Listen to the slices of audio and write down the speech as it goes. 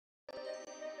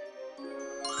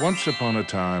Once upon a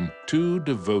time, two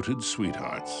devoted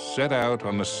sweethearts set out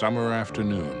on a summer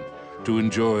afternoon to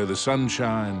enjoy the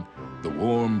sunshine, the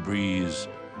warm breeze,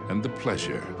 and the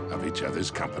pleasure of each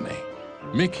other's company.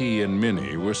 Mickey and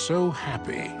Minnie were so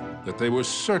happy that they were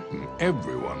certain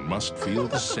everyone must feel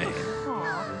the same.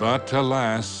 But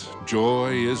alas,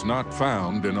 joy is not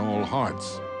found in all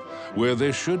hearts. Where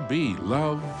there should be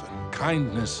love and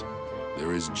kindness,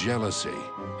 there is jealousy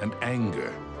and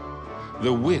anger.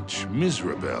 The witch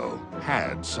Miserable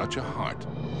had such a heart,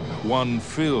 one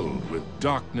filled with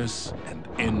darkness and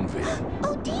envy.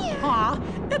 Oh dear! Aw,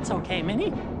 it's okay,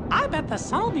 Minnie. I bet the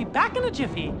sun will be back in a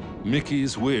jiffy.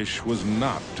 Mickey's wish was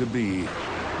not to be.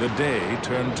 The day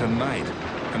turned to night,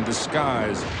 and the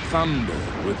skies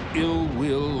thundered with ill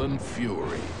will and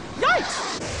fury.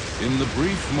 Yikes! In the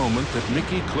brief moment that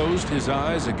Mickey closed his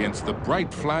eyes against the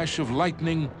bright flash of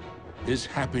lightning, his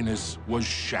happiness was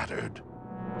shattered.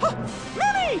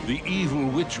 Minnie! The evil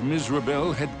witch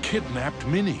Miserable had kidnapped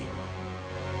Minnie.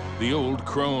 The old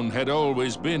crone had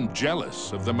always been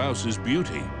jealous of the mouse's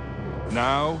beauty.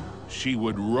 Now, she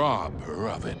would rob her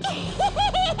of it.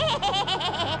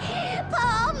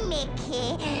 Poor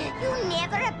Mickey, you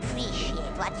never appreciate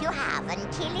what you have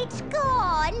until it's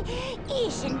gone.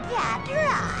 Isn't that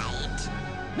right?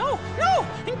 No!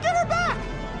 Give her back!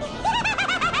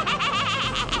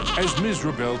 As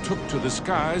Miserable took to the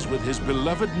skies with his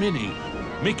beloved Minnie,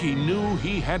 Mickey knew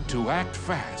he had to act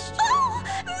fast. Oh,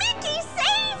 Mickey,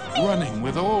 save me! Running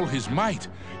with all his might,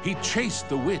 he chased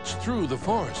the witch through the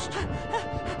forest.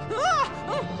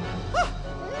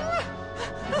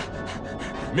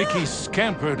 Mickey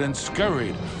scampered and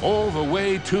scurried all the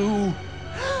way to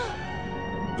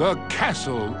the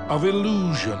Castle of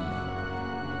Illusion.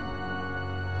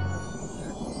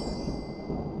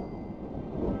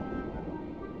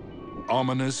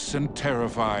 Ominous and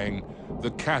terrifying,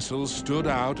 the castle stood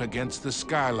out against the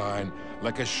skyline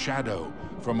like a shadow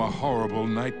from a horrible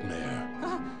nightmare.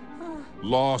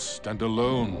 Lost and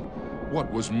alone,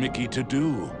 what was Mickey to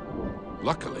do?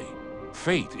 Luckily,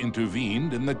 fate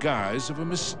intervened in the guise of a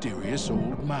mysterious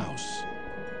old mouse.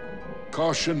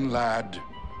 Caution, lad,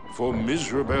 for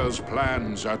Miserable's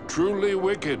plans are truly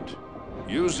wicked.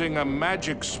 Using a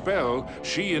magic spell,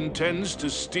 she intends to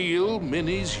steal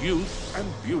Minnie's youth and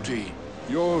beauty.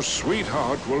 Your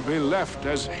sweetheart will be left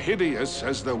as hideous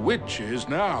as the witch is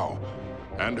now,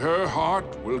 and her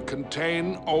heart will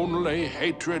contain only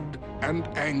hatred and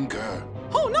anger.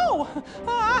 Oh no!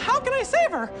 How can I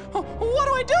save her? What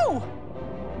do I do?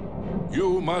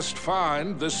 You must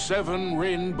find the 7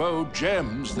 rainbow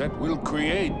gems that will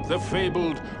create the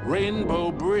fabled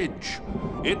Rainbow Bridge.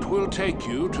 It will take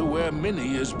you to where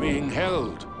Minnie is being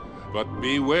held. But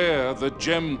beware the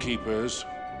gem keepers.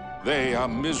 They are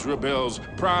Miserable's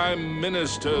prime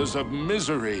ministers of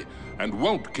misery and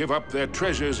won't give up their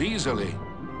treasures easily.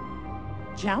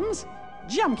 Gems?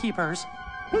 Gem keepers.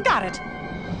 Got it.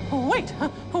 Wait,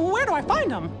 where do I find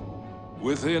them?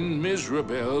 Within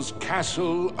Miserable's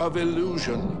Castle of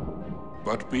Illusion.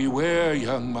 But beware,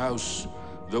 young mouse.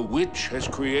 The witch has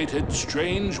created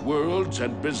strange worlds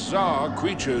and bizarre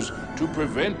creatures to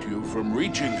prevent you from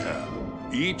reaching her.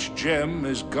 Each gem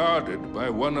is guarded by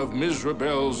one of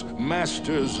Miserable's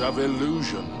Masters of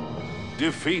Illusion.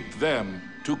 Defeat them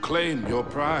to claim your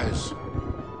prize.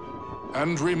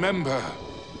 And remember,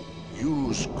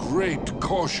 use great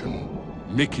caution.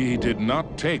 Mickey did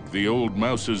not take the old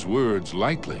mouse's words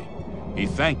lightly. He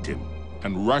thanked him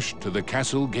and rushed to the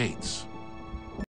castle gates.